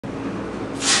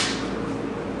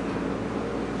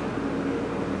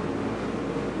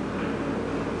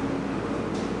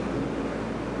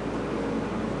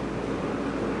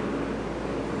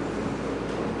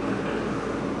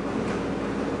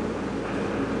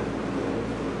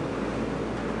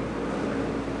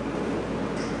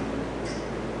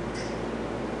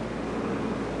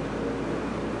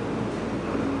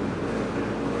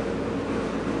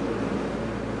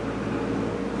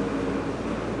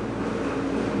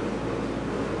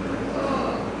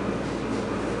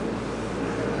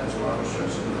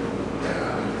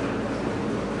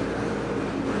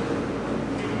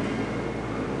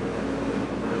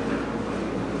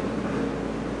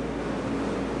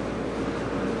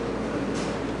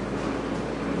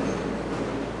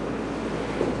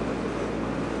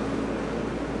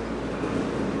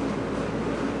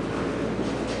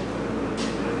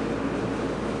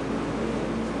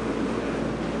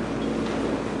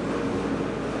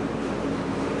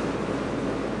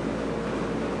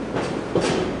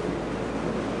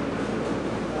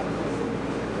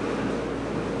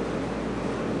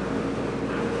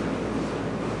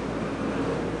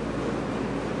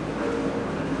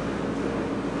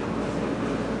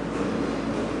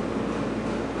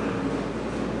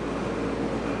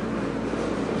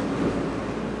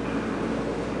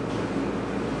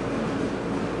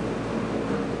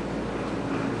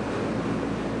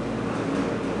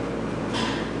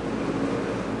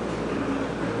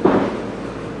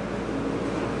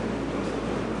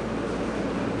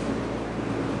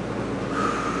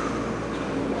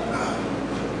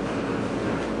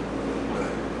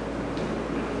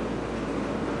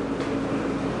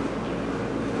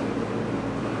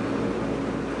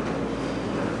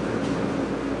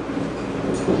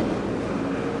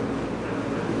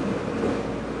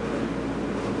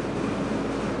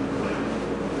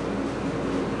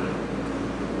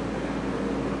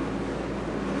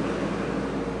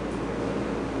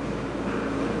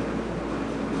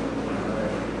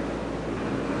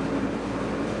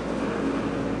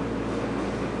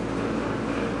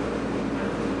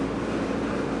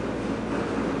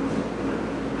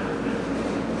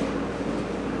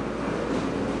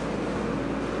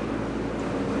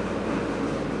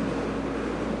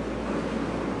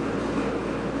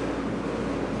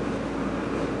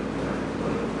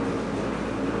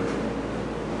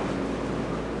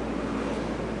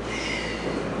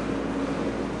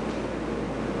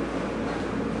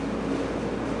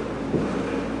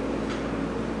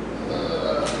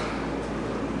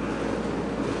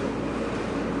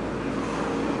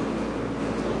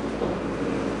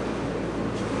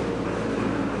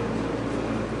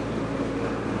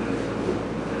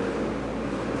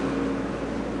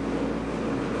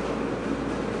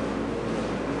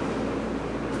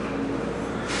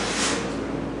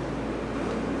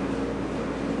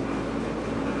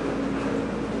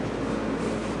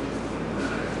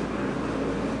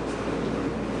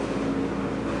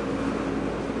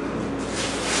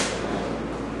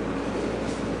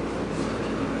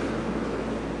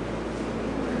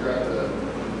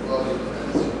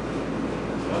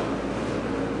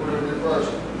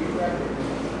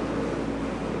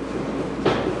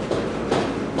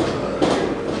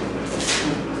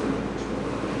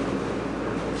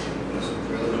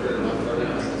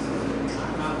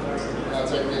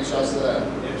like make shots to that.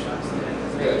 Yeah, shots to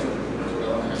that. Good.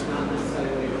 It's not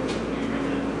necessarily what you're doing right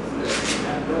now.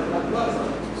 Yeah. That was on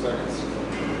 2 seconds.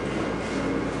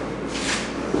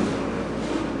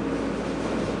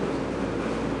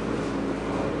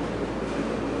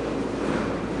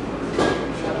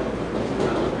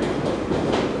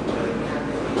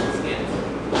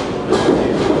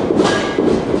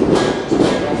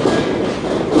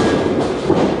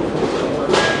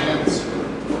 Hands.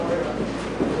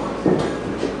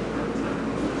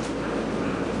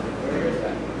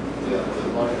 Yeah, to the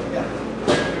body. Yeah.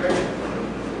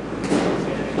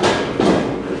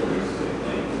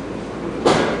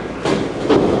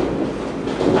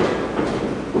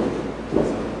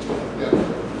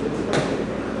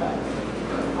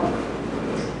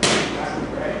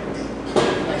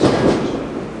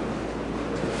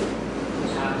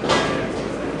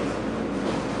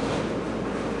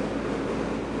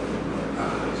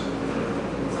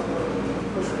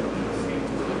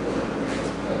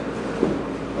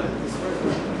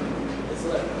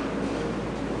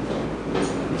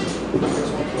 This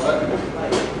one's what?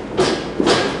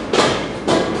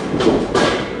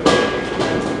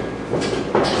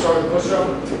 Sorry, push up.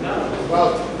 Well,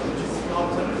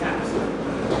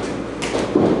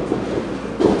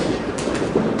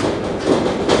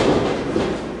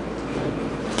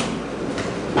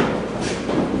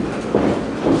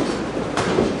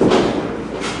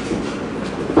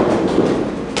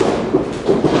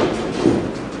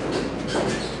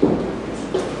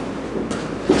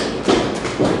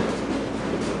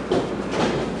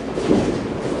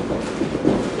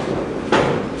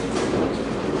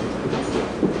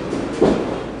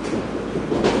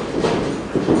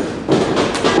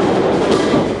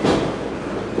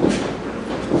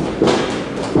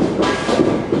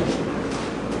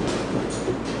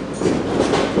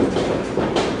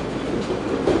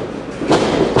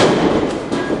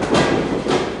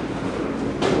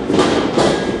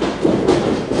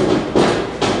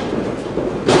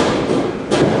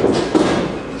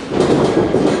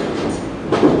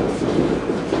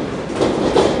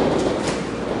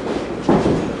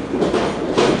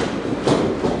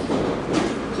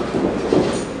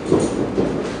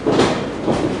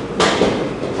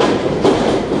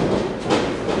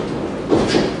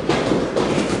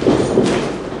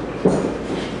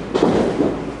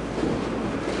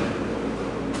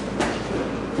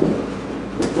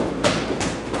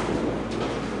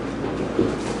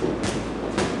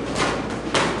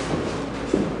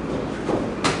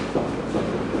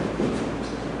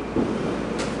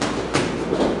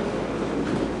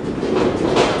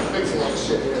 fix a lot of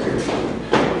shit here.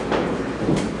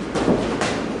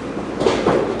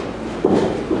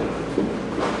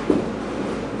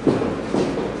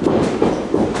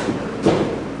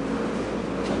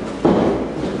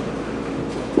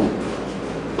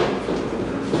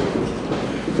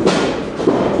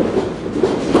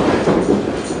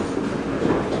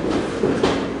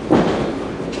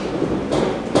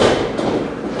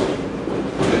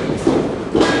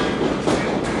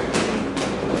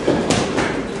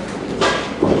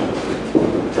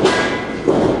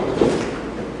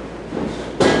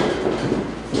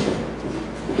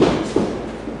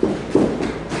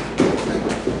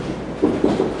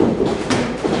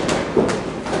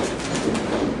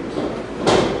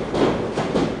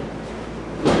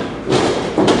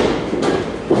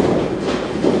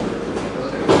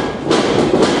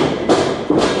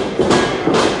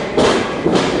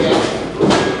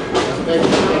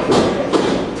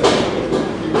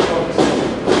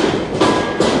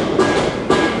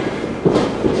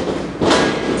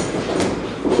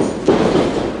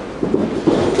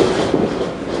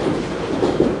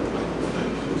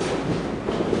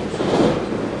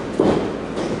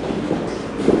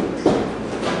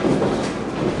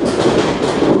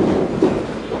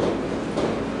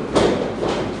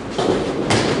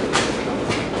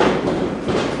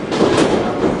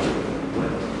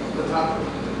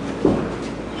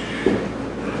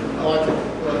 I like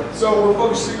it. So we're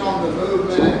focusing on the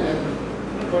movement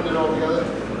and putting it all together.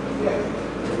 Yeah,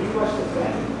 when you watch the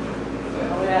back,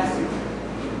 I want to ask you,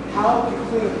 how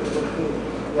clean is the pool?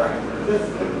 Right. Does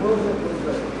the movement look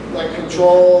good? Like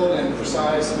controlled and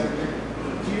precise and everything.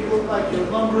 Do you look like you're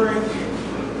lumbering?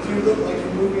 Do you look like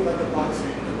you're moving like a boxer?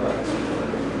 Right.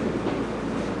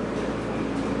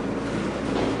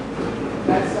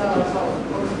 That's how I'm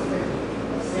supposed to say.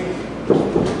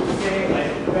 Saying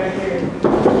like back here,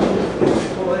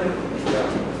 pull in. Yeah.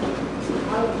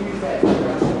 How do you use that in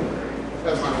wrestling?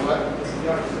 That's my what?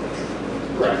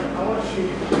 Right. I want you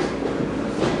to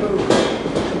move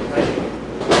like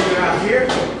either out here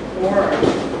or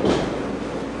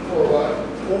Or what?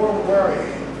 where are you?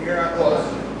 Figure out Close.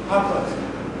 how close.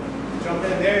 Jump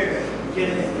in, there you go. Get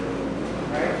it in.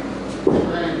 Right?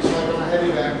 Range, just like on a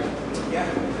heavy bag.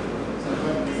 Yeah. So,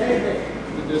 Same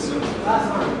thing. the distance.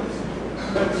 Last one.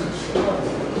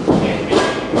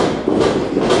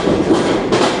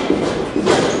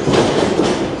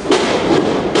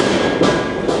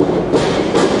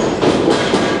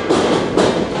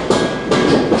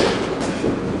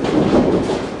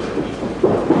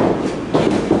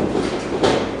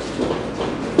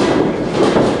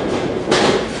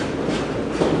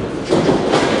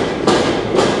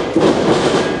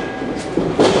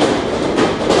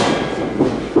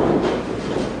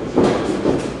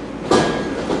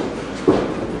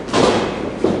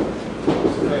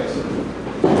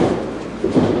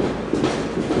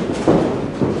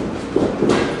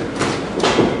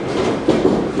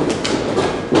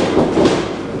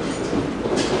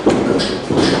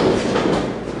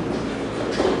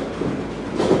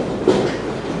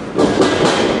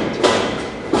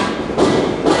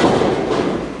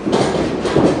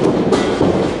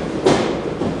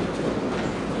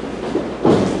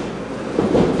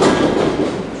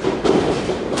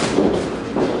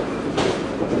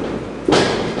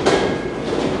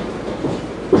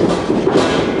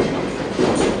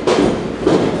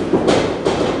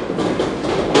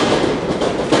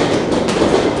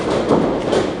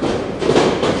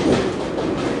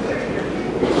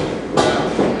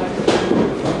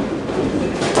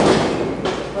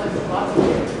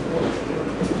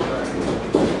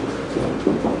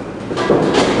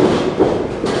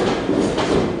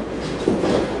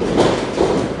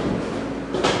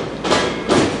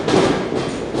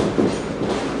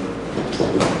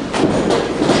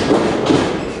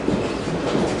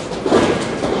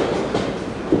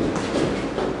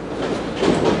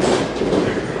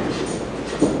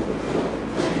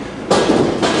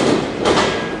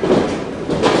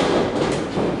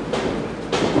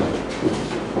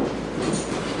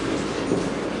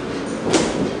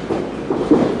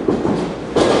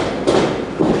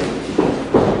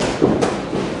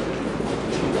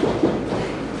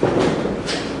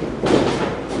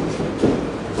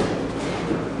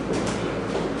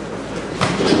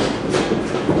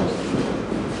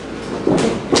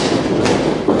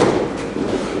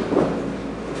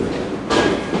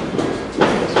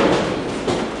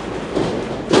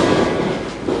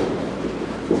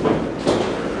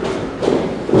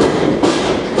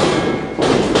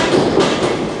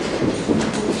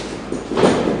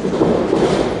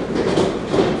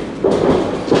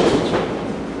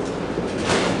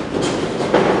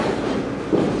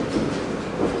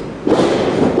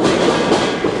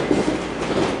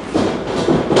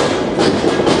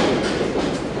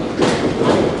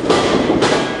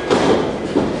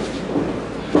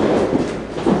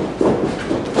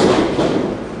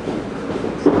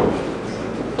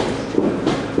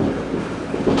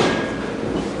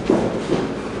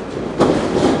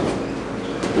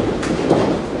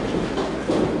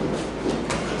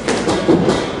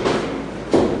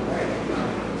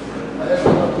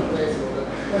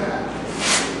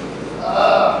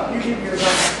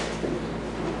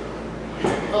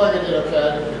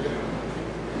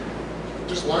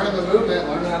 Just learning the movement,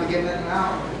 learning how to get in and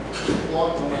out.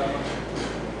 Walk on that one.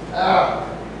 Out.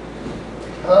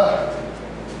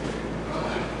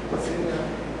 See now?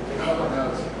 Cover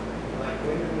nose. Like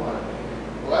wind and water.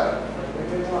 What? Like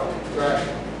wind and water. Right.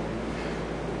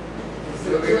 It's the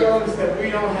two elements that we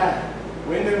don't have.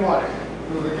 Wind and water.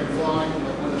 Moving and flying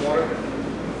like wind and water.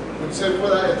 When you said before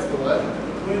that, it's the what?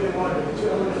 Wind and water. The two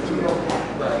elements we don't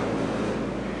have. Right.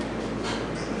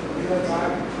 You know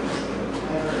time?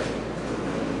 Never.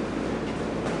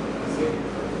 See?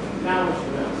 Now what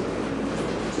you bounce.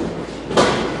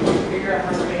 Figure out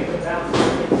how to make the bounce.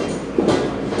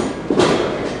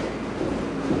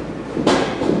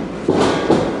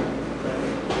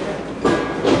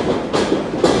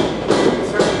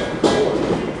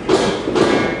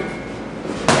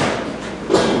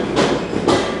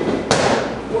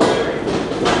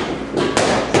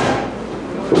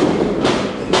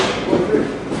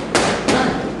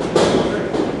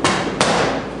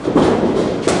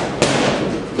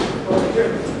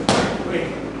 Wait,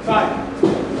 5.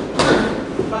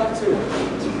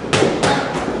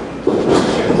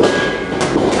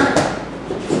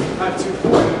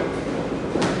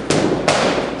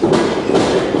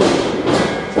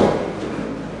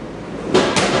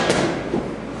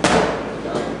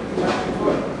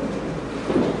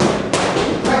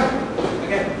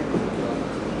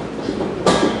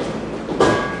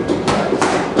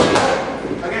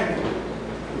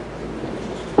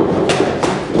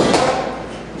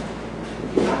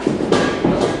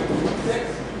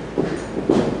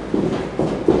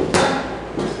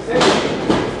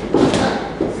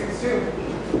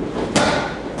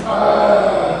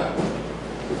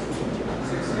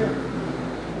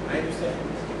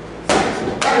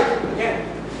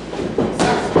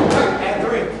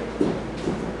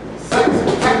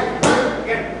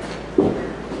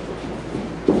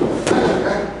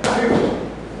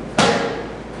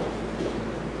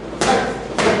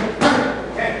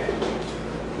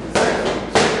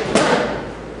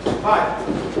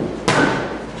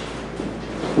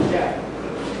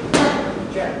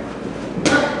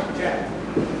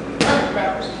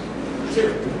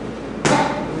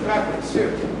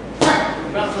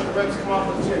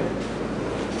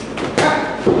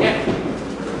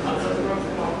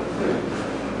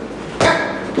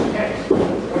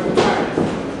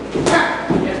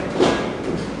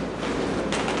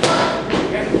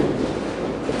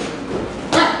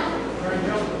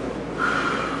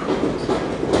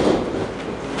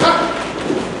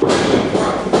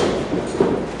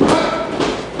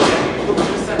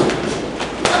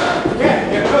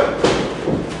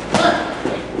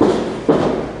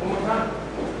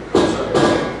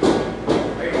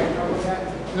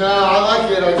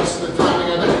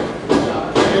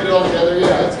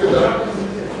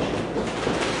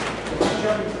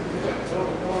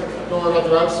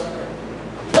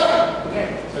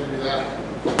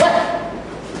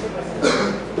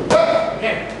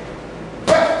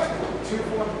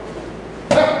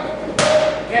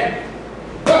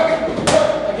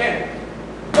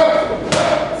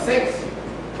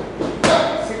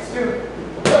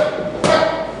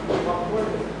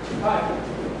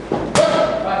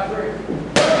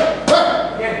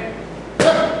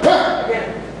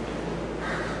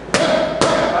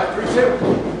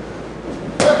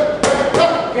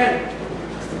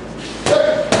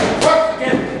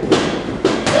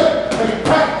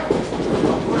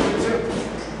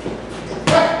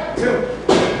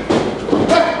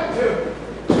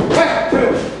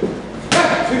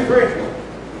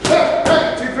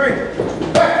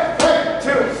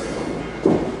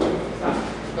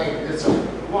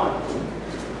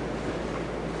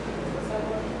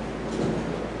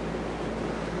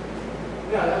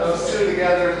 two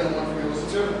together and then one for me to listen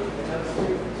to.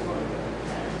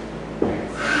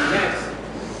 Next.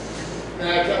 And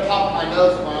I kept popping my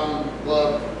nose with my own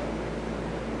glove.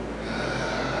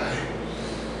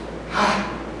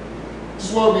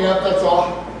 Just woke me up, that's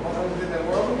all.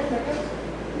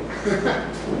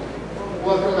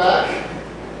 Welcome back.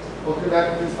 Welcome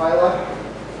back to Thyla.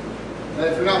 And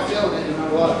if you're not feeling it, you know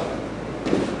what?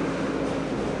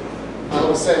 I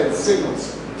always say it's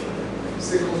signals.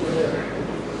 Signals are there.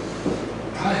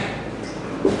 Hi.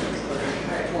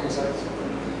 Okay, 20 seconds.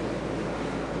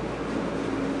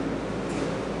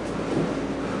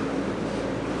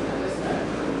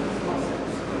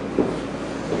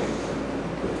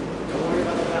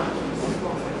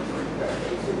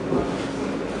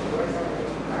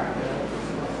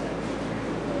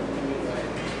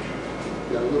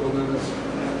 Yeah, a little nervous, a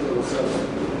little settled.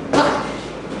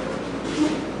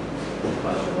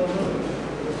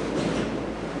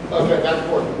 Okay, back and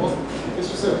forth. Well, it's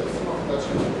specific. That's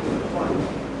it.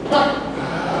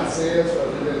 See, that's what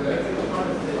we did there.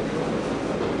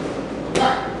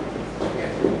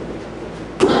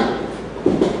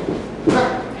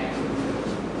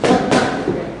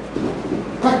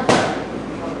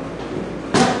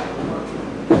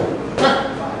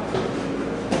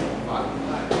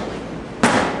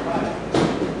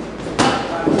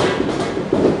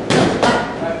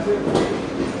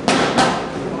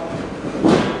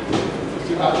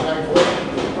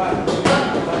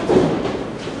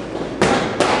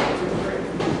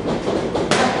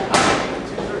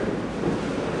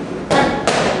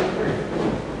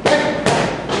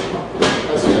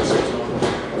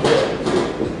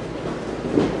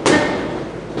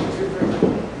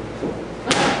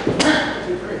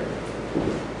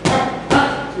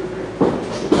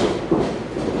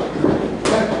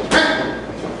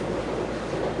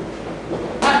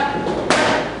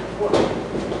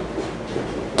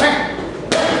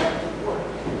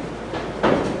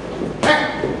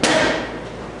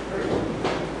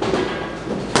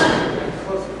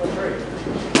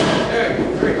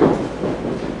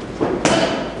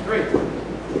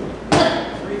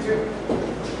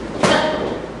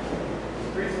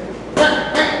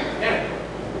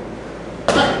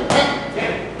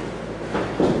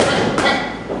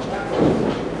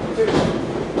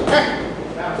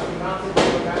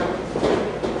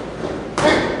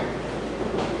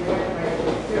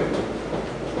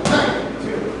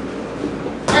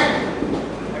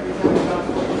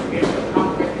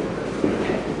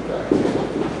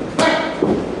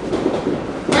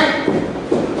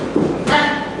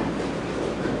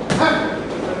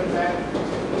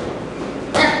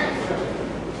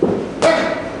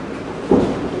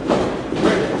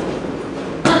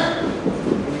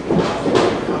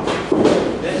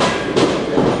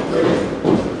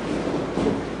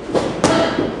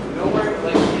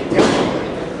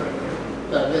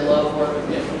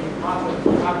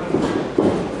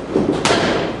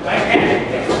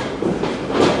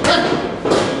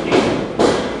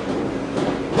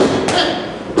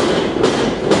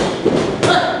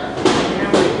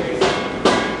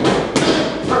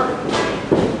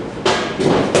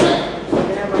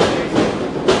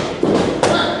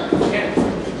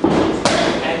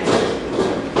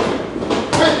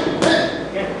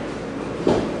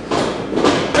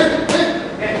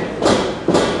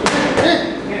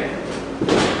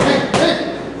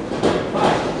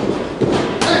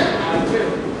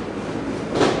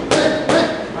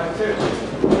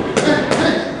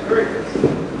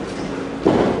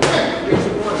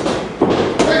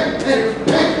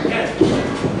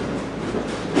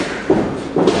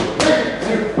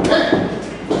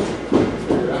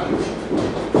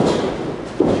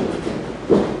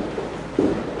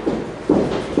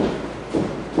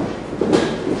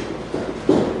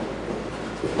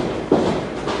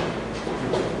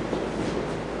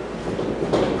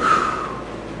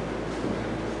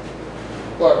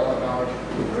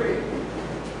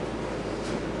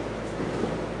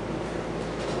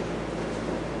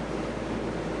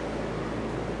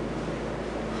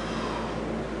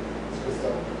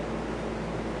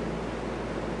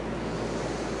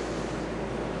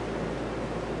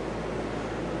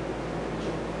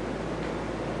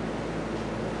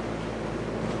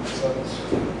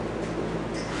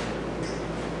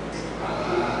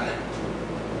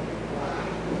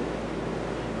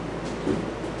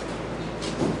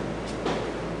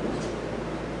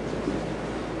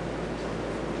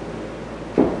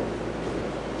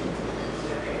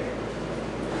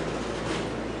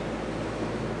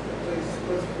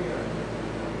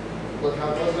 Look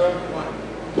how close they are. One.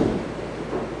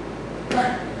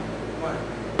 One.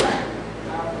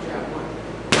 Power jab. One.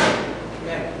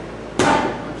 Again.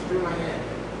 Punch through my hand.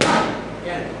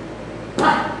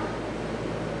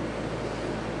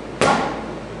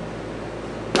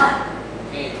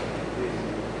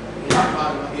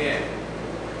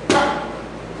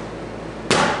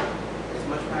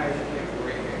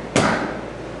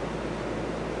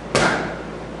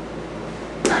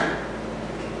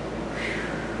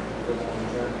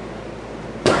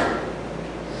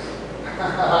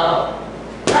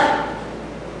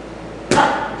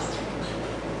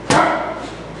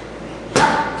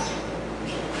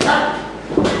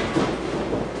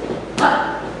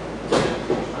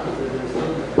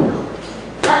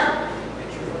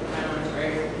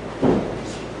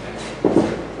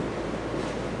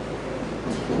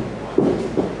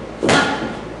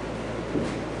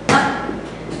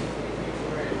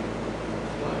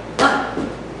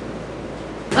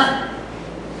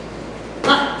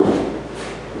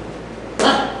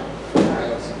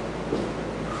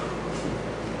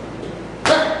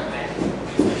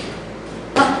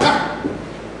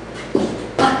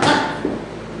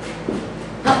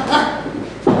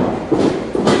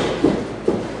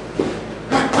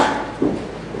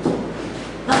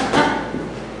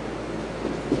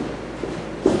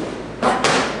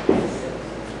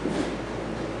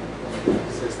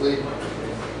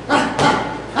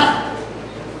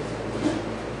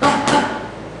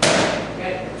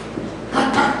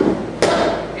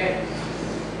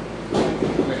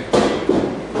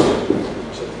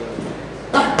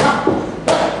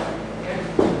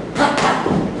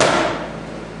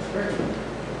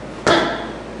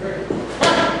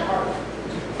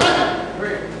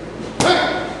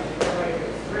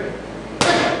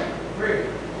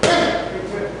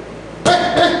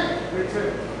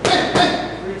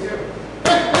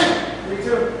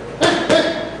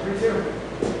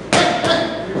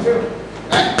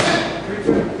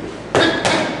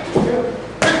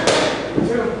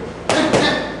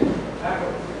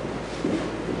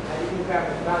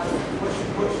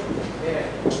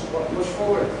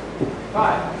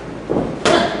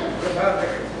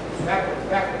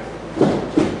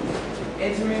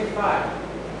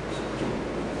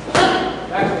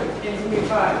 Backwards. Into me 5.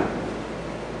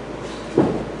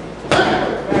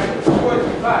 Backwards. Towards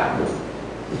me 5.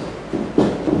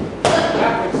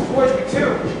 Backwards. Towards me 2.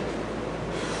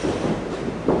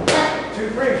 2,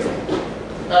 3.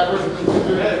 Backwards and then 2,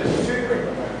 3. 2, 3.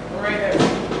 We're right there.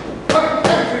 1,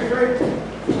 2, 3.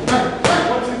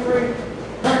 1, 2, 3.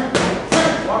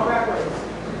 Walk backwards.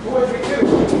 Towards me 2.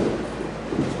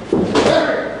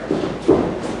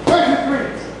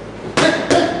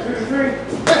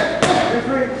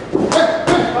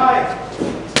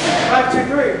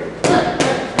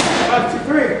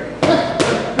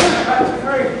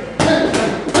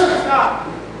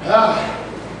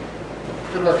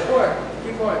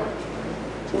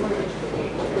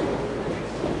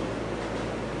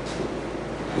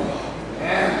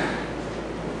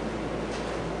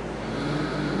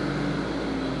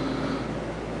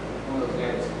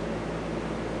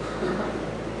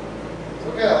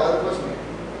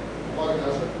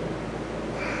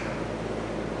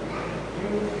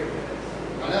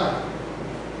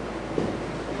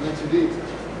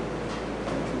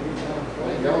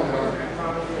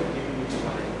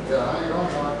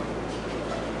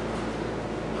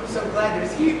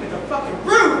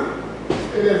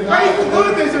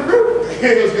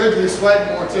 Sweat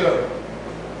more too.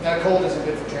 That cold isn't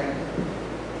good for training.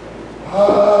 I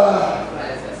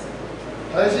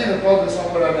just need to focus on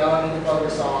what I know I need to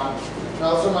focus on.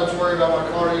 Not so much worry about my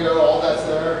cardio, all that's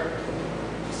there.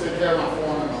 Just take care of my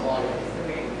form and my body.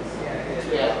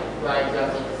 Yeah, right,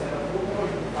 exactly.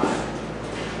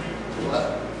 What?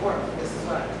 Form. This is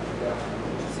 5. Yeah.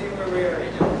 See where we are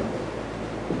right now.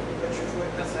 Put your foot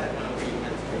that's that now.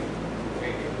 That's 3.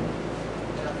 Right here.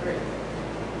 Now 3.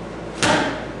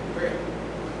 3.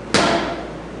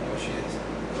 Oh shit.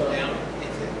 Go down.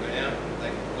 Into it. Go down.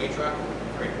 Like weight drop.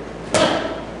 3.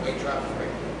 Weight drop. 3.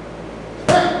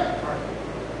 Hard.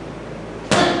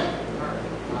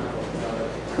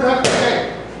 Okay.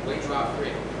 Weight drop.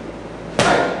 3.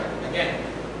 Again.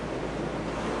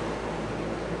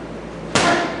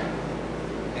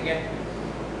 Again.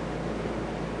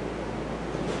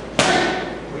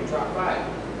 Weight drop. 5.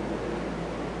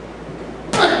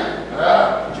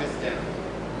 Just down.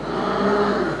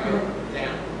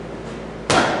 Down.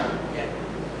 Again.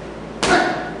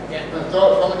 Again. And throw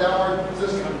it from a downward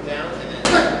position. Come down and then,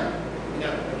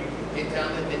 when you get down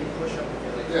and then you push up with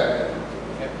your legs. Yeah.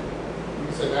 Okay. You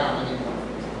can sit down and you can.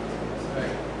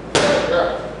 Right.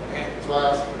 Yeah. Okay. That's why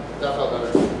that felt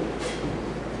better.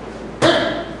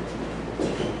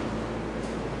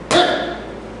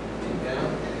 Down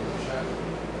and then push up.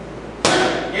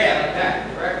 Yeah, like that.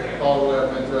 Correctly. All the way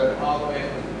up into it. All the way up.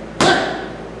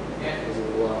 Yeah. This is a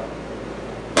lot.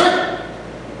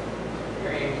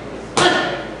 Your aim is.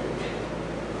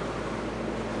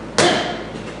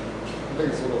 I think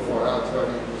it's a little far out, so I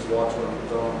need to just watch what I'm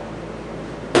throwing.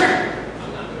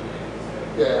 I'm not moving it.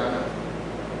 Yeah, I know.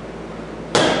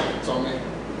 It's on me.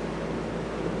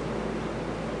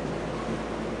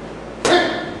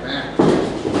 Man.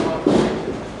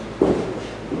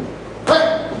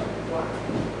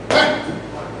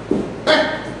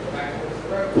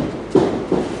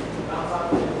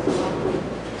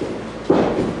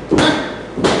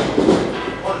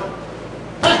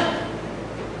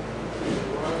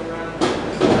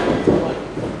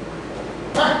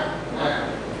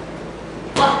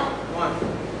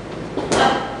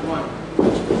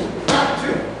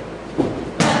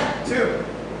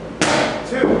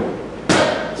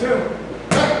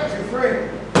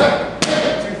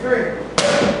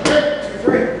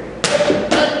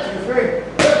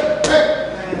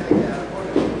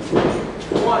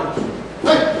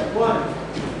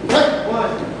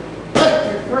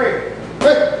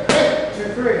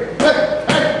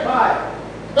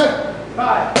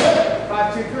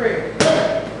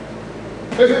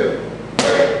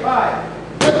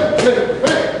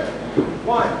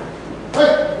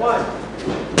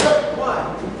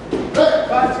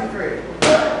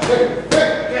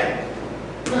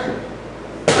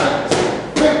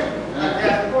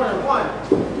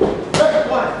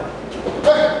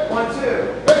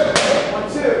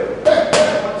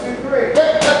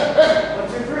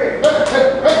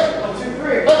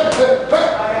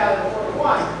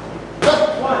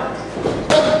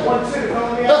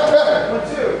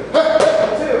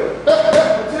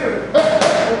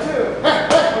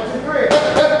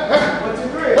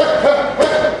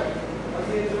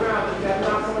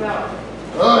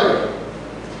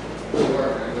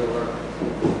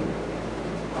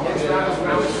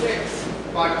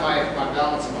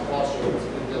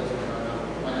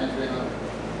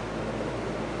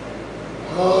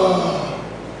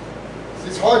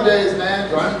 These hard days, man.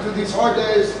 Grinding through these hard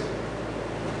days.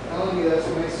 telling you that's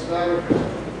what makes it better.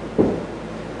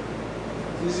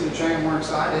 It's easy to train more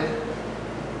excited.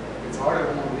 It's harder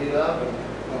when we're beat up and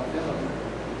don't feel them.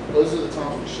 Those are the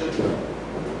times we should go.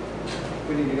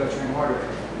 We need to go train harder.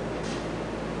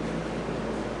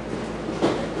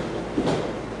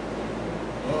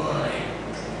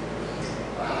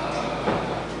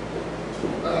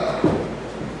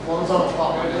 As long as I'm on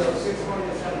top of it. 620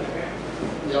 to 7, okay?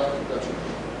 Yep, gotcha.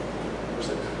 Or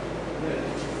 6.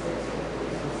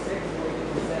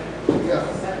 Yeah,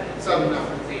 7 now.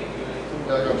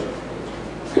 Yeah, I gotcha.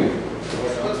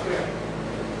 Let's go.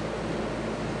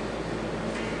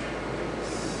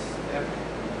 Step.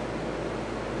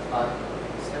 Alright.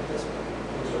 Step this way.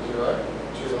 Which one's your right?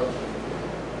 To your left.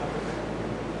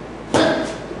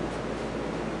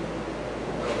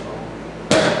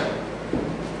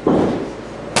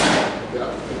 Yeah.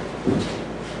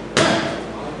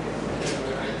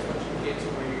 Get to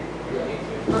where you need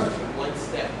to. One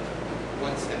step.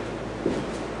 One step.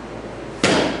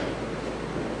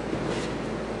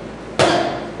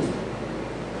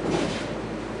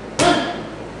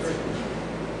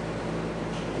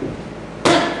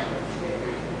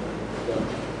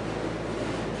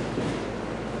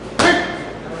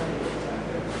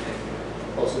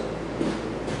 Close it.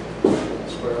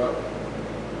 Square up.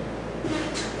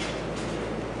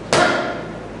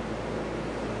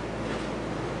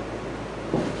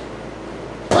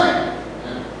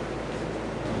 And.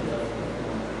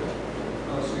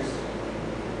 No, 6.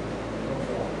 No,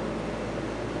 4.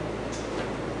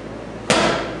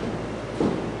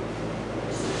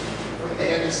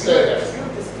 And just stay there.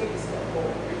 Just take a step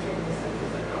forward. You're taking a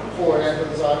step forward. Forward and to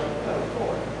the side. No,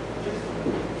 forward. Just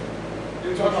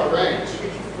You're talking about range. get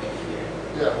your foot here.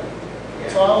 Yeah.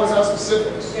 So I always have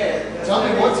specifics. Yeah. that's Tell me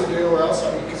I what mean. to do or else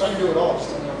because I can do it all. Just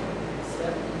tell me.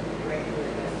 Step right here.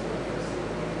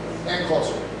 And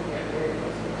closer. Yeah, very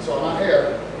close. So I'm not here.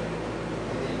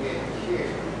 And then you get here.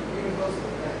 Even closer to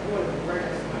that. Forward, right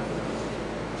next to my foot.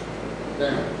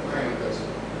 Then right like this.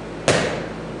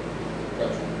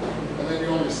 Gotcha. And then you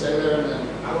want me to stay there and then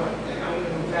I want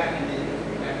to move back and then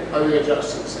bring back. I readjust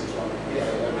to the 6 one. Yeah,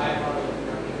 I probably would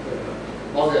not be good enough.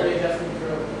 Okay. Readjustment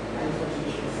drill. I just want you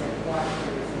to set watch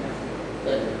for this and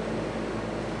Thank you.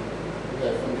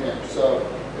 Okay, from here. So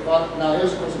if I now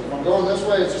here's the question. If I'm going this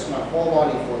way, it's just my whole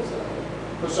body forwards there.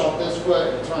 Push off this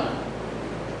foot and turn.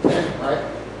 Right?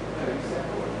 No, you step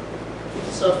forward.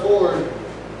 Step forward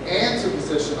and to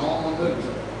position all in one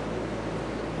movement.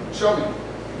 Show me,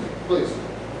 please.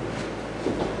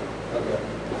 Okay.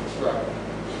 Right.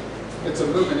 It's a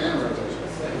movement and rotation.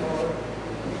 Step forward.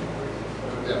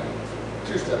 Yeah.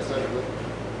 2 steps, technically.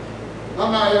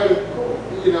 I'm not here to,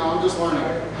 you know, I'm just learning.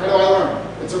 How do I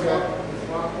learn? It's okay. Just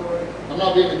walk forward. I'm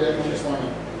not being a dick, I'm just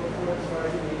learning. Go forward as far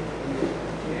as you need.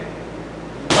 Yeah.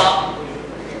 Stop.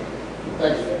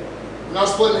 Thank you. I'm not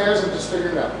splitting hairs, I'm just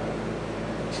figuring it out.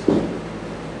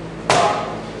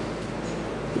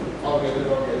 I'll get it,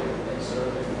 I'll get it. Thanks, sir.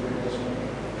 Thank you for this one.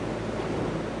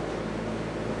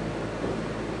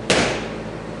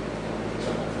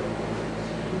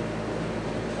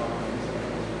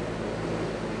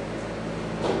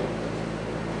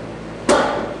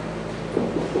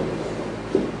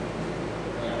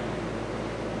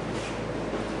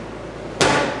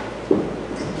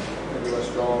 Maybe let's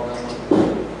draw on that one.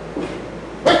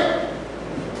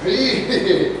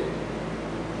 Hey!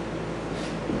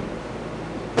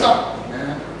 Stop,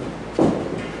 man.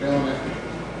 Feeling it.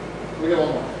 We get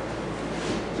one more.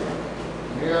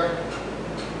 Here.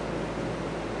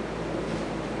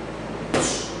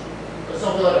 Let's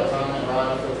don't feel like a time right?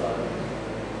 I feel tired.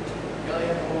 You only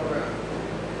have to hold around.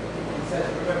 He says,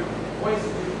 remember, voice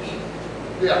is your feet.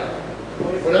 Yeah.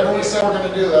 Whatever we said we're going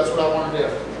to do, that's what I want to do.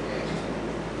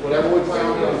 Whatever we plan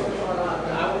on doing.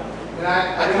 And I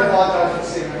can apologize for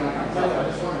seeing when I come to I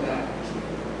just wanted that.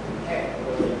 Hey,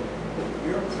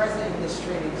 you're a president in this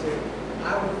training too.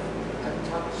 I've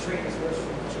talked to trainers worse for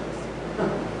my chest.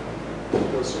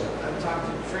 What's that? I've talked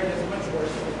to trainers much worse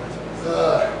for my chest.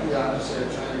 Yeah, I'm just here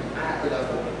trying to get up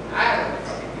there. I don't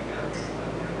fucking think I'm.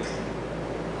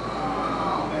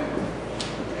 Oh, man.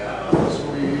 Yeah,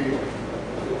 sweet.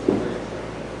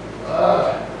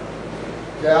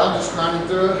 Yeah, I'm just grinding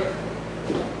through it.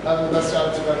 Having the best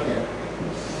attitude I can.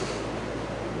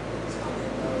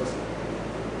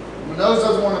 My nose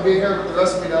doesn't want to be here, but the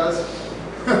rest of me does.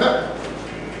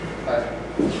 Alright.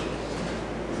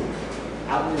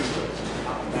 I'll move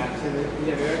up back to the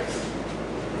EWX.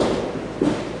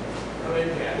 Come in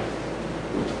here.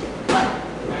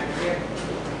 Back again.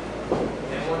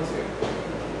 And 1, 2.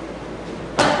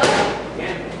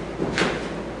 Again.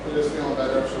 You're just feeling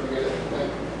better, I'm sure we get it.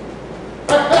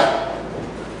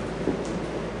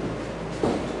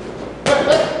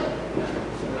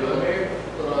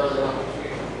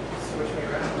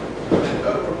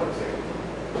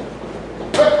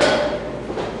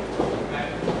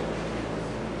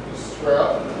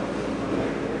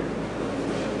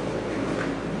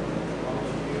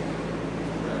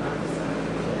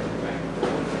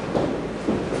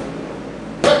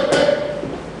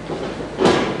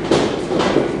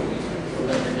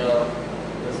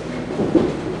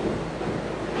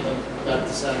 back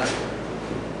to center.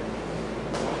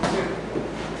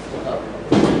 Up.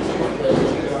 Okay,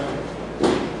 keep going.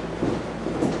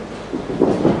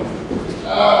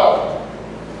 Oh!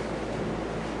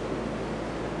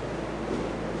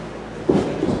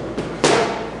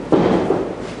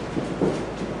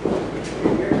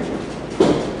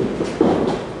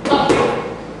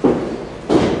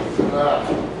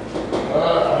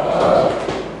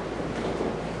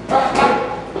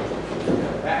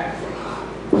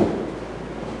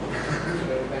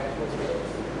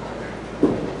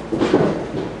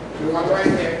 Right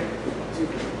there. 2,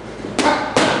 2,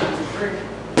 3.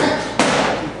 2,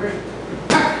 3.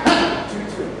 2,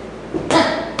 2.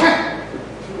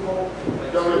 2 hold.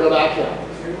 Don't want to go back yet.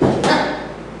 2.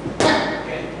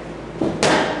 Okay.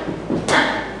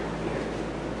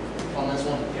 On this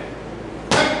one. Yeah.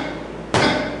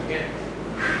 Again.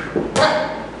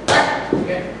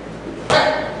 Again.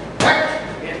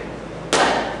 Again.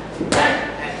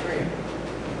 At 3.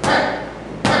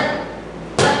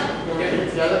 You want to get it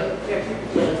together? Yeah, keep it.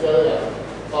 Get it together, yeah.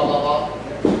 Blah, blah, blah.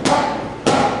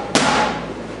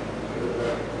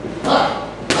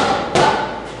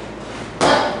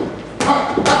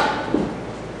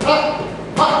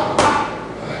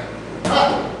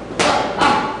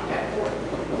 At 4.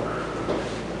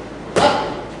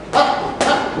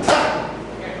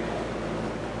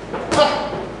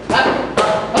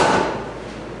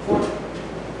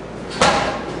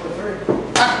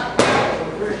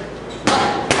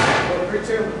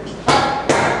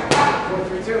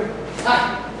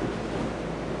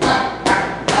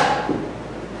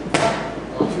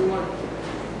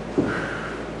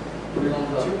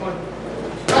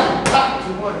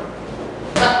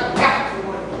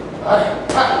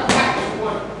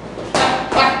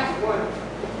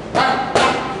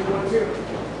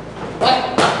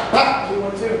 What do you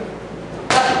want to do?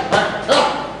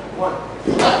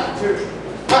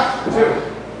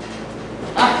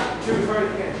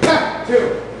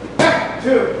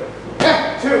 2.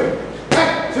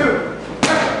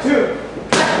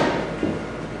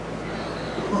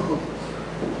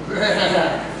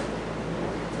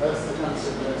 That's the kind of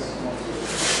sickness.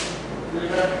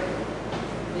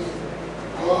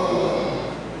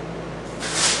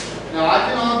 Now I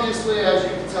can obviously, as you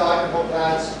can tell, I can hold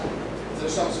pads. If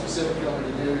there's something specific you want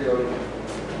me to do, you already know.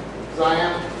 Because I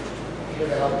am here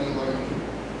to help you learn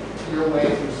your way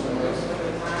through some of this.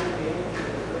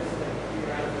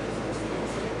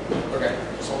 Okay,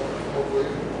 just hold it, hopefully.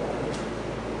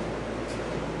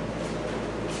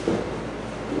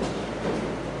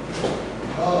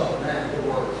 Oh man, good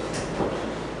work.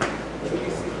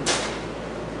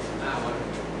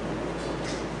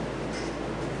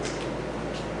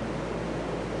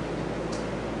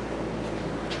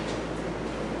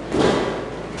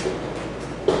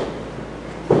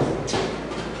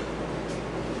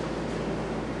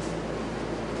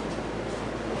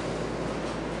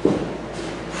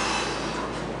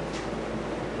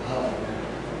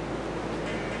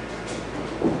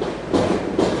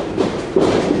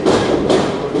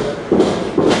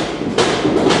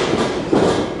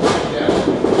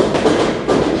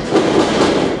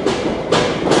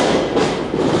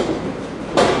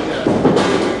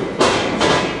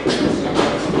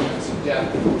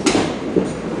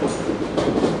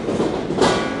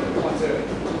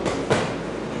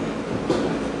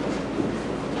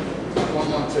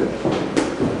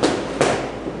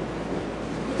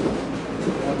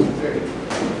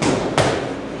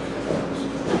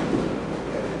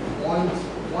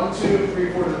 One, two,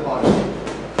 3/4 of the body.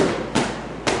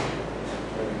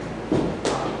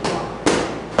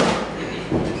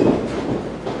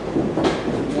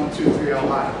 One, two, three, all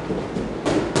high.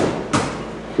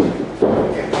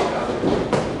 Okay, pop out.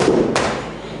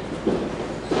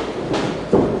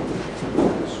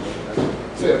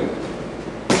 2.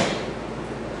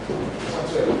 1,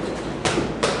 2.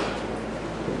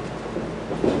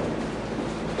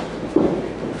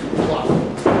 Block.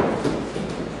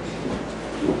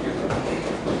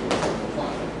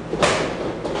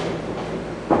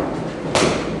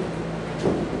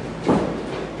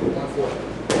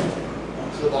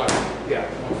 To the bottom. Yeah,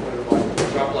 1/4 to the bottom.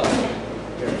 Drop left.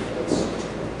 Here, let's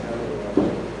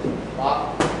pop.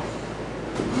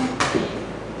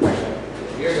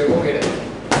 Here you go, go get it.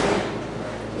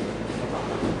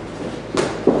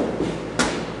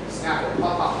 Snap it,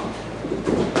 pop, pop.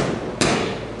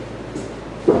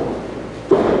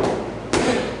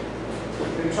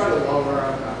 Maybe try to lower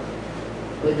on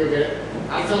Let me go get it.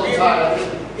 I'm feeling tired.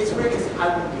 It's weird because I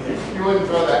wouldn't do that. You wouldn't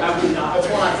throw that. I would not. That's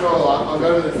one I throw a lot. I'll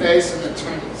go to the face and then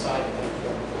turn to the side.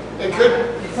 It could.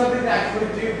 It's something that I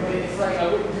could do, but it's like I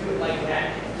wouldn't do it like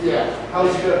that. Yeah. How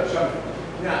would you do it? Show me.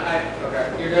 No, Okay,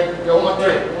 you're good. Go 1,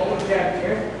 3. one more jab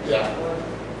here. Yeah.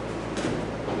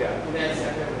 Yeah. And then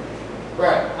second.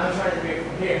 Right. I'm trying to do it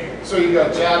from here. So you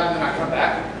go jab and then I come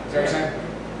back. Is that what you're saying?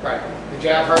 Right. The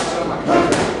jab hurts so much.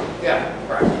 Yeah.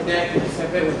 Right. And then I can just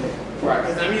step in with it. Right.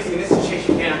 Because I'm using this to chase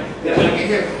you down. Then I'm gonna get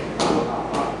hit.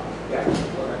 Yeah.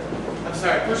 Okay. I'm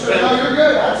sorry. For sure. No, you're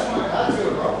good. I just want to add to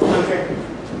it, bro. Okay.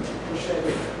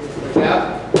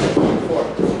 Jab. 4.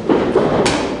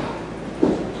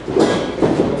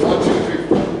 1, 2, 3,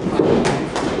 4.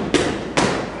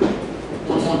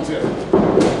 1, 1, 2.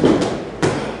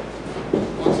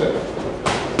 1, 2.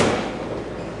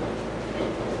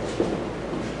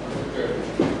 Good.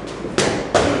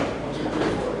 1, 2, 3,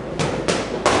 4.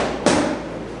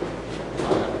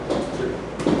 1, 2, 3.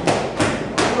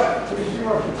 What? Where's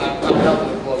your? I'm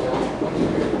helping the close one. 1, 2,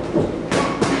 3, 4.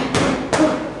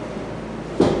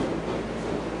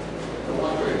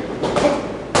 1, 3.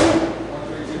 1,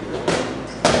 3, 2, 3.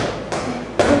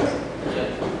 Okay.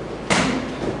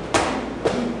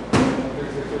 1,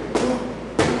 3, 2, 3.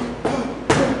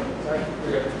 Sorry.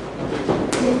 You're good. 1,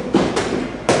 3, 2.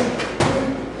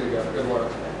 There you go. Good work.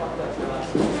 I fucked up my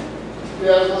last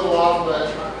Yeah, it's a little off, but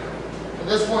at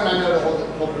this point I know to hold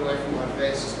it away from my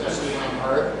face, especially when I'm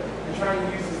hurt. I'm trying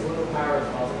to use as little power as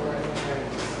possible. Right?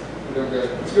 You're doing good.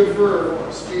 It's good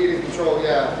for speed and control.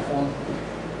 Yeah.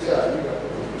 Yeah, you got it.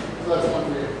 So that's 1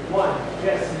 for you. One.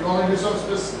 Yes. If you want me to do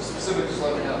something specific, just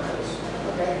let me know.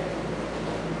 Okay.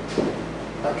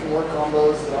 I can work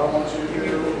combos that I want you to do, or you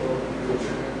do what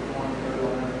you want to do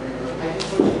on everything. I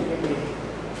just want you to give me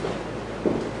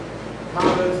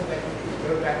combos that can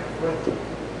go back and forth.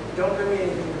 Don't give me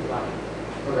anything to the body.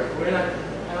 Okay.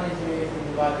 I don't need to do anything to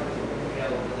the body. We're going to get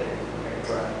a little later.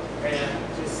 Right. Right now,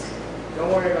 just don't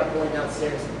worry about going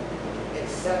downstairs,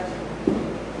 except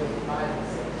with 5 and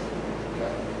 6.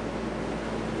 Okay.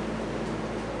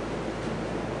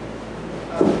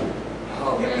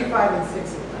 Oh, Give me man. 5 and 6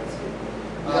 is nice.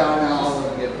 Yeah, I know. I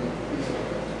wasn't getting.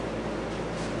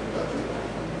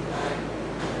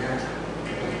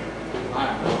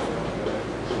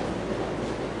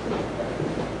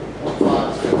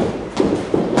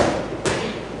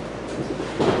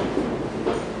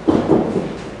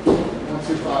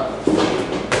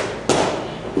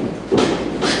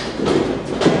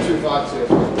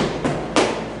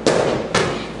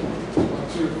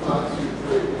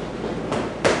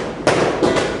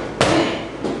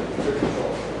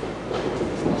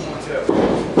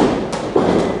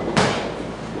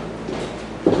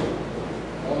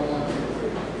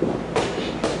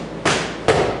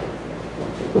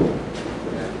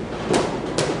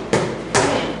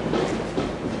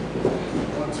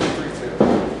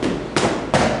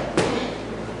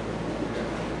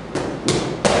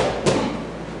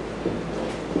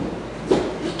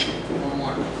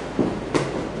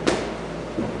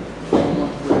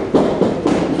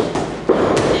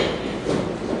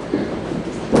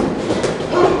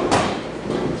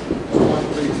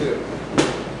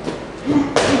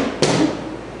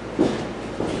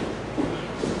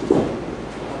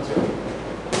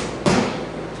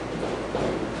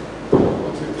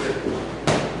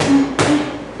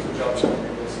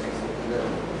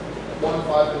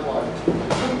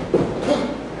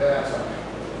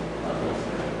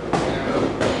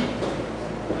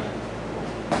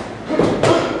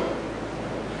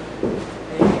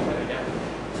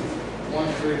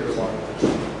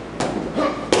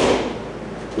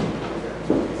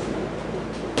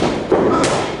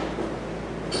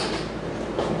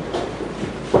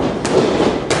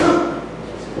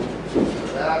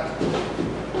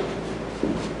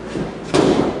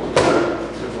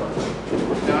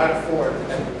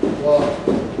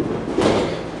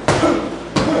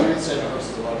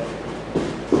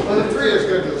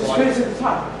 Just finish at the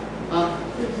top. Huh?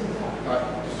 Finish at the top. All right,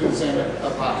 just do the same thing.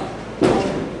 Up high.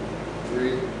 3.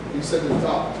 You said to the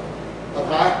top. Up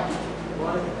high?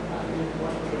 One,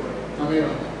 two. I mean,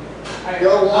 I Go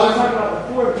was one. talking about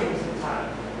the 4 pieces at the top.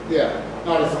 yeah,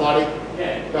 not as the body.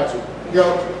 Yeah. Got you.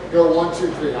 Go 1,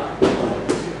 2, 3 high. 1,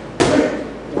 2,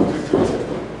 3, 2.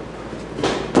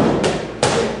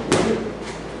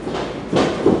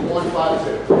 1, 5,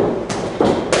 2.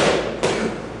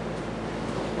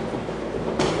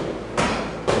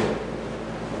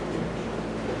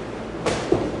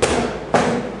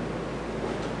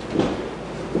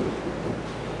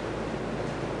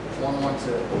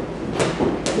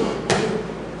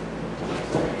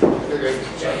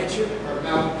 Did I hit you?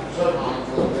 Now, shut on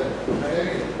a little bit.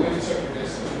 Maybe check your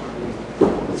distance.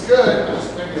 It's good. I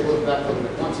just maybe a little back a little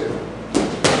bit. 1, 2.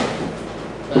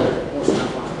 Better. More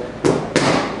snap on there.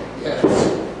 Yeah,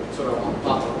 that's what I want.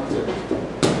 Pop it. 1,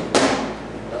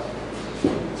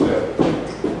 2.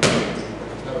 2.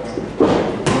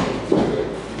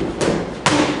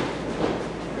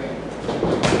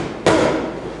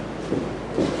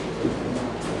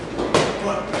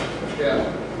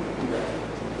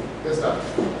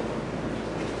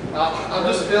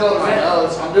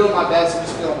 I'm doing my best. I'm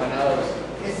just feeling my nose.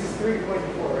 This is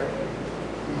 3.4, right?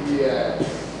 Yes.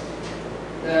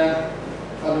 Yeah.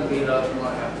 I've been beat up. You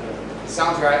might have to.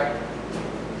 Sounds right.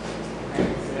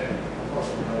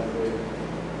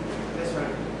 This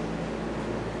one.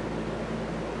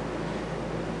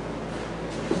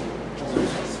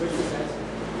 Switch the sides.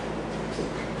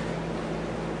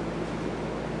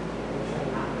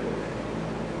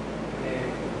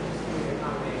 And just use a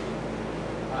combination.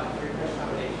 Three press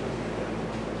combination.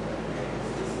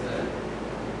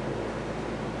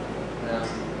 Yeah.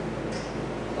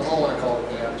 I don't want to call it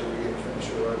after we get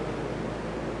finished work.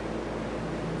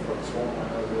 Fucking swollen my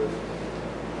nose is.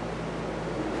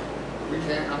 We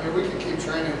can't, I mean, we can keep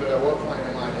training, but at what point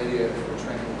am I an idiot if we're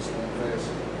training with swollen face?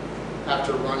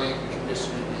 After running,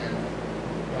 conditioning, and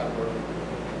that work.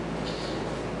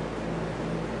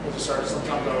 We'll just start,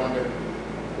 sometimes I wonder,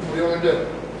 what do you want to do?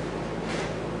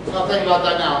 I'm not thinking about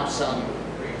that now, I'm just telling you.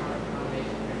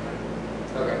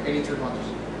 Okay, 83 punches.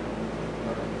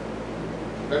 Okay.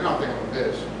 They're not thinking I'm a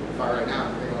bitch. If I right now,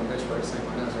 I'm thinking I'm a bitch, but I think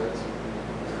my nose hurts.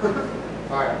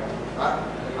 Alright.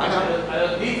 I know. I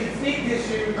don't need to sneak this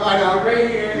shoe. I know. Right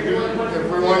here. If we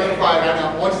want to fight, I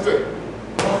know. 1, 2, 3.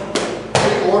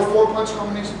 3 or 4 punch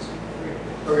combinations?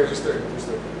 Okay, just 3. Just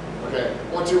 3. Okay.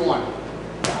 1, 2, 1.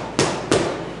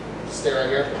 Stay right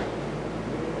here.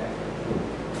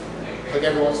 Like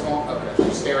every once in a while? Okay.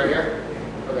 Just stay right here?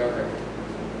 Okay, okay.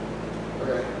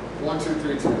 Okay. 1, 2,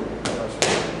 3, 2. 1,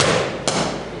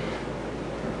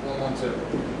 1, 2.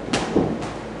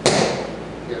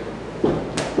 Good.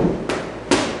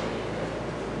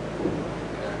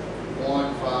 Okay.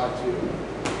 1, 5, 2.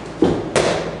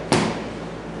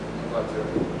 1, 5, 2.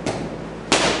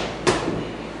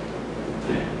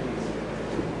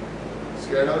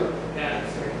 Scared of it? Yeah,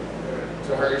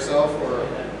 To hurt yourself or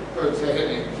to hit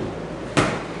me?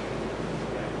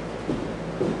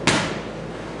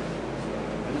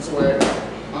 And it's away.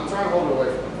 I'm trying to hold it away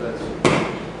from the fist.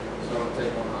 So I don't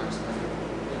take one on accident.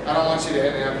 I don't want you to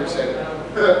hit me, I appreciate it.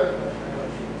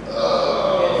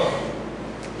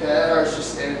 Yeah, it hurts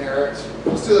just standing there. Hurts.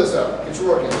 Let's do this up. Get your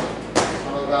work in. It's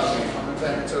not about me. I'm in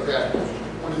pain. It's okay.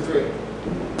 1, 2, 3.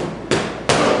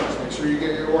 Just make sure you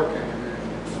get your work in.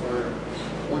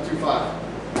 1, 2, 5. 1,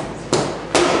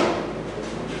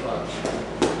 2,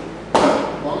 5.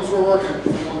 As long as we're working,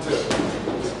 1, 2.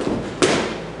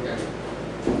 Again.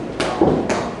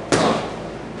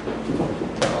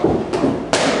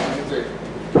 1, 2, 3.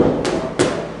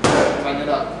 Tighten it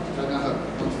up. Tighten that hook.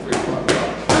 1, 2, 3, 4, 5.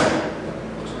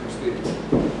 Looks like your speed.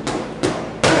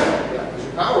 Yeah, because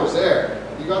your power's there.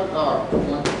 You got the power.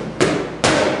 1.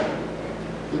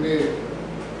 Give me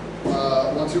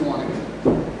 1, 2, 1 again.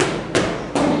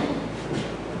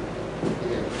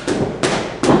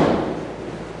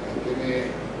 Give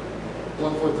me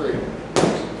 1, 4, 3.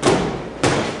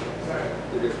 sorry.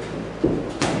 You're good.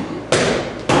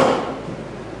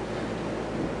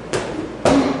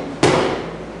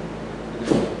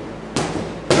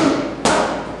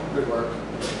 Good work.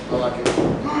 I like it.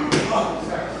 Oh,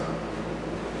 sorry.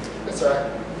 That's all right.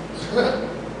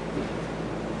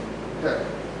 Okay.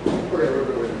 Wait.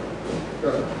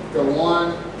 Go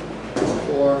 1,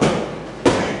 4,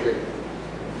 3.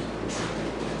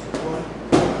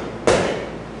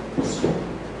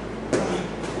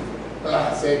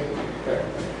 See? Okay.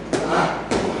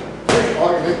 All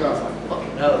I can think about is my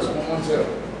fucking nose. 1, 1, 2.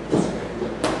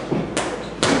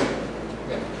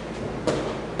 Okay.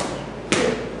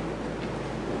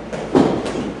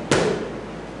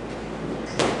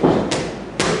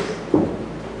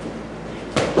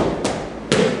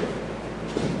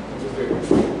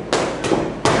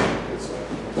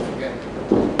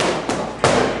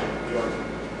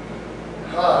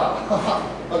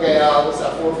 Okay, what's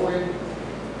that, 4 for you?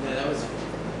 Yeah, that was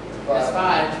 5. that's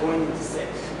 5 going to 6.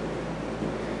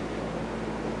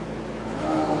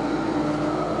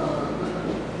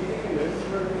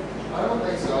 I don't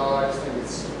think so. I just think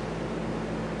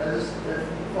it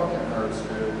fucking hurts,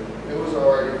 dude. It was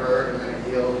already hurt and then it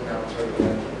healed and now it's hurt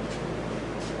again.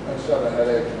 I just have a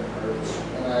headache and it hurts.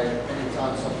 And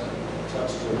anytime something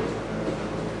touches it,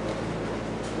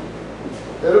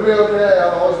 it'll be okay.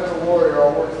 I've always been a warrior.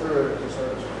 I'll work through it. It just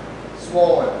hurts.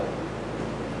 Swollen.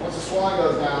 Once the swelling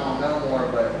goes down, I'll know more,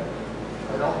 but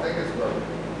I don't think it's broken.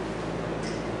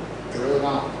 Really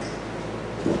not.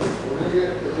 We're going to get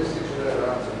at least get you that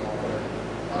around some more.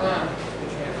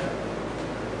 Put your hands up.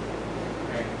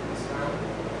 Okay, smile.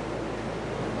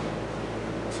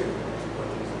 2.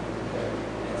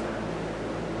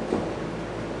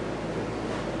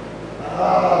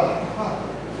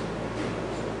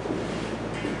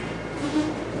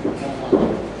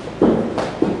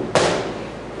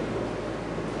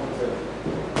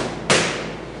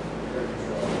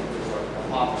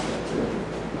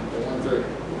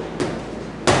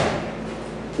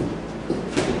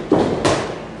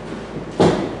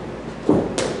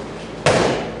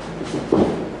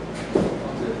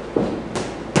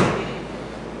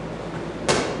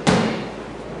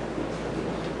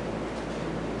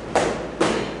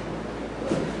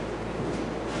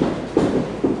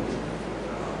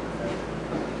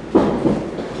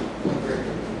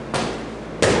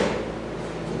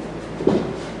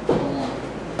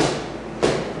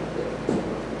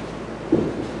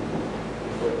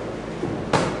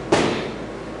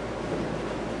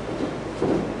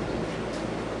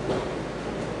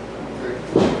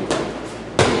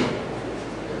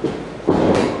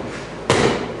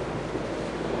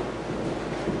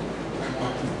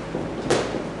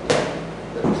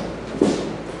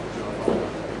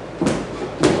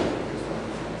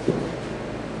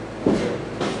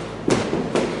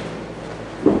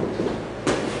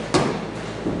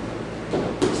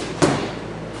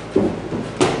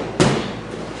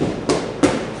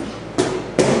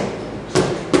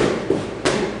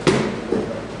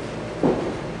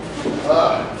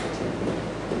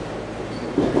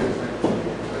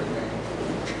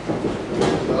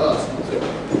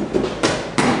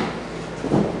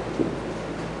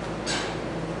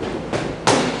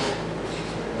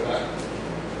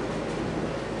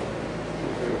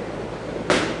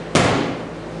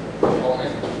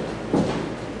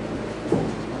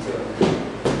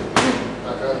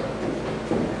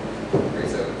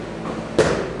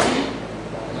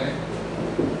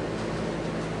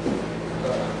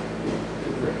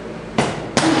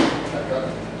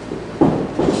 Okay.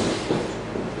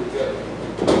 Pretty good.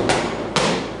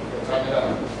 Okay, tighten it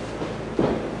up.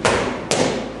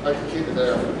 I can keep it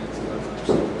there if it needs to. That's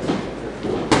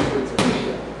actually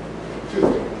good.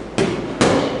 2, 3.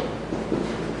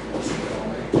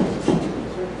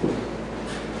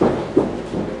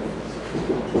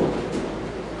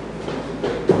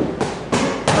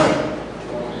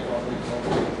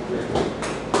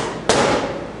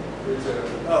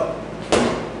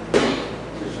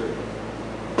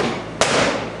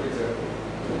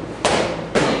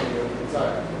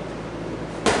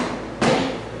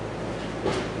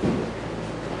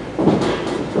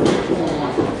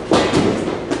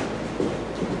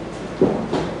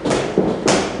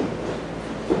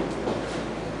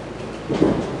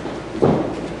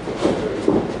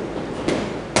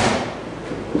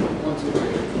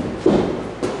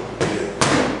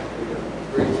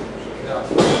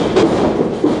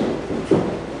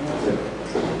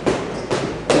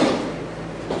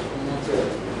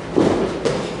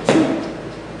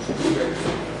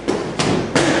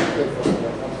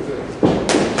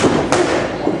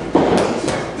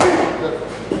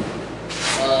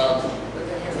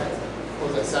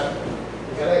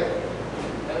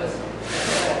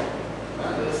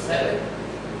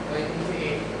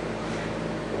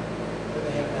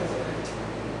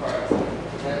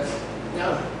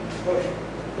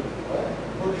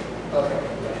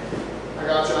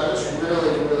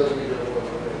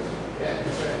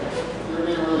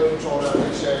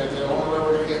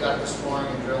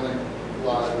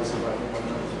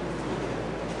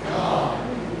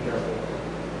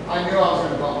 I knew I was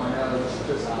going to bump my nose, it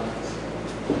just happens.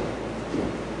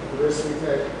 The risk we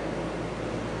take.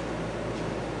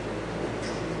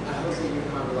 I hope that your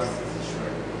convalescence is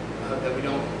short. I hope that we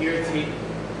don't irritate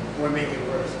or make it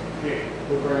worse. Period.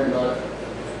 We're praying about it.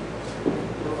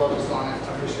 We're focused on it.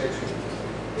 I appreciate you.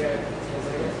 Yeah, sounds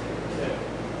like it.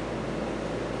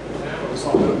 Yeah. Focus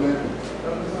on movement.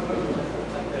 Focus on movement.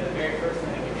 Like the very first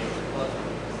thing I did for blood.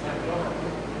 Snap it over.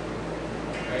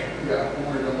 Right? Yeah,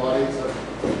 when we're doing body, so.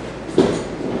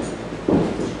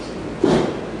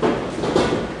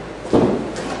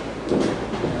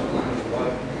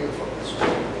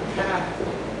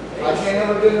 I can't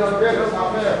ever get enough grip, it's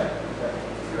not fair.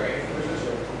 Great.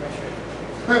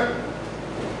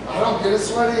 I don't get as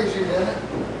sweaty as you did it.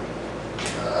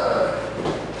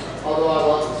 Although I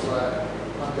love to sweat.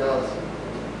 I'm jealous.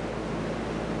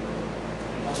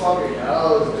 I'm fucking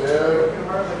nose, dude.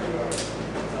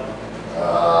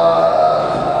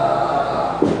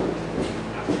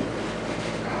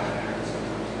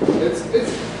 It's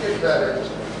better.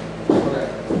 Okay.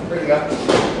 Ready to go?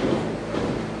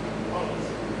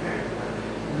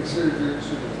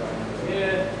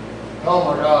 Yeah. Oh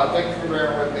my God, thank you for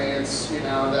bearing with me. It's, the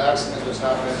accident just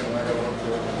happened and I got to work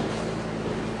through it.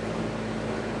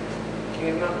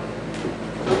 Came up.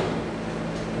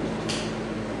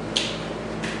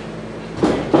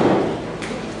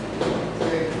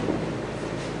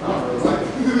 I don't really like to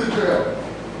do the drill.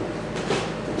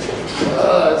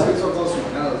 It's getting so close to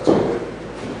my nose, too.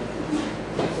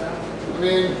 I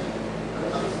mean,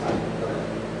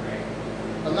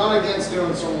 I'm not against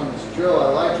doing someone's drill. I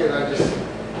like it.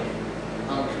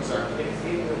 I'm concerned. It's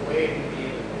either way to be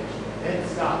efficient. Then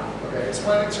stop. Okay,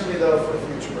 explain it to me though for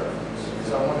future reference.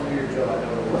 So I want to do your drill. I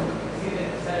know it'll work. See the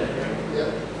instead of doing.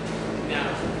 Yeah. Now,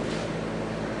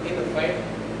 in the fight,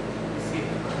 you see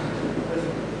the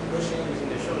person pushing using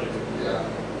their shoulders. Yeah.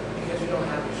 Because you don't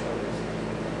have your shoulders.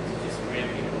 It's just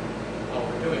random people. All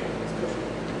we're doing is pushing.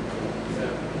 So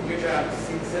your job is to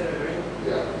see the center of the ring.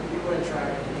 Yeah. You wouldn't try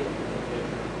to hit it.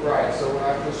 Right. So when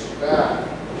I push you back,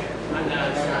 I'm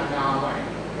not. now I'm like,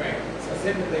 Right. So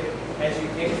typically, as you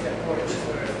take a step forward, this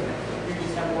way, you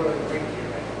just have more of the ring to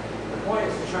your right. The point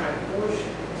is to try and push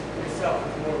yourself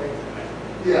with more ring to the right.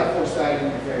 yeah, force that in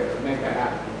your favor. Make that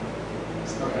happen.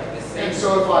 Okay. The same. And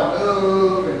so if I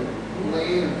move and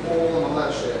lean and pull and all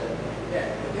that shit, Yeah,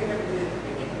 the thing that we did at the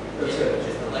beginning, That's yeah, it.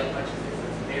 just the light punches,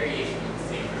 it's a variation of the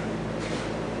same round.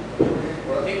 The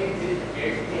what? thing we did at the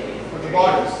very beginning is With the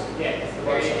bodies. Yeah, it's the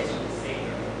Body variation shots. of the same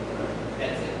round.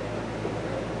 That's it.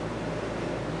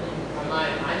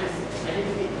 I need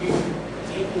to get used to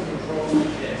taking control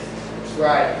of this.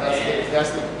 Right.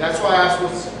 That's why I asked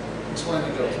what's explain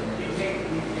the drill to me. You're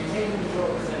taking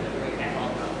control of the center of the ring at all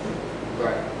times.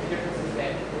 Right. The difference is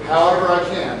that However I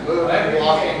can. Moving, However you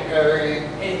blocking, can. parrying.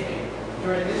 anything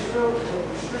during this drill will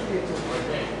restrict it to one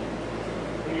thing.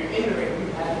 When you're in the ring, you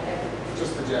have everything.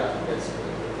 Just the jab,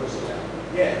 basically. Push the jab.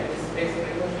 Yeah, it's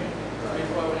basically pushing.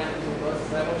 That's why when I do buzz,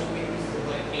 I want you to get used to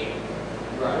like aim.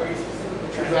 Where Right. you specifically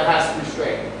Because try that has to be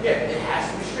straight. Yeah, it has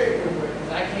to be straight from where,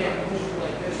 because I can't push you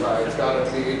like this. Right. It's got to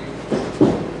be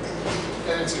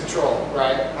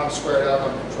Right. I'm squared up.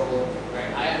 I'm controlled.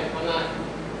 Right.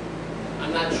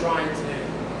 I'm not trying to.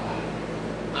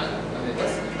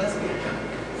 Let's get it done.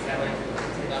 I like to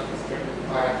take out this trip.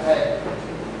 All right. Hey.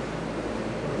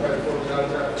 Right before we got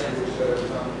that, I think we should have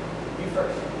done. You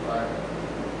first. All right.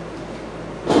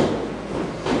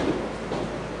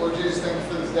 Lord Jesus, thank you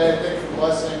for this day. Thank you for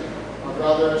blessing my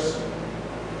brothers.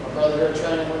 My brother here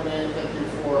training with me. Thank you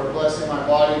for blessing my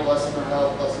body, blessing our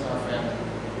health, blessing our family.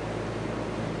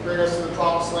 Bring us to the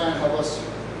promised land. Help us,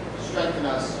 strengthen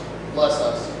us, bless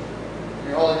us. In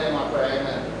your holy name I pray.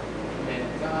 Amen.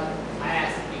 Amen. God, I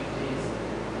ask that you please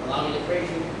allow me to praise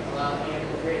you, allow me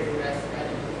to praise the rest, and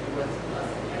you with us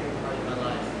in every part of my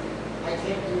life. I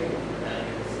can't do anything without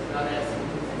you. So God, I ask you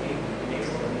to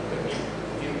enable and equip me to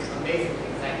do amazing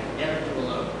things I can never do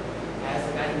alone. I ask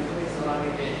that God, you please allow me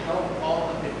to help all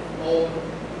of the old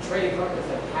trading partners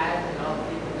I've had and all the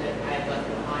people that I have left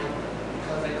behind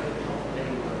because I couldn't help them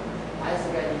anymore. I ask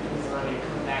that God, you please allow me to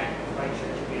come back to the right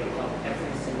church and be able to help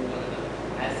every single one of them.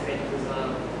 I ask that you please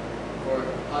allow for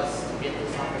us to get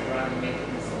this off the ground and make it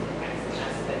this impact. I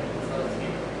ask that you please allow us to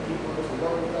get people to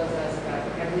work with us. I ask God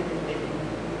for everything that you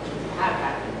have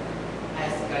happened. I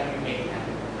ask that God, you make it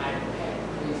happen. I repent.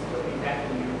 Please put me back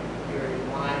in your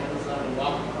line. Please let me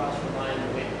walk across your line the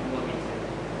way you want me to.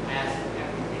 I ask for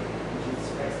everything. In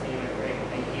Jesus Christ's name I pray.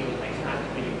 Thank you. I cannot do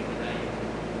anything without you.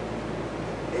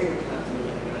 David,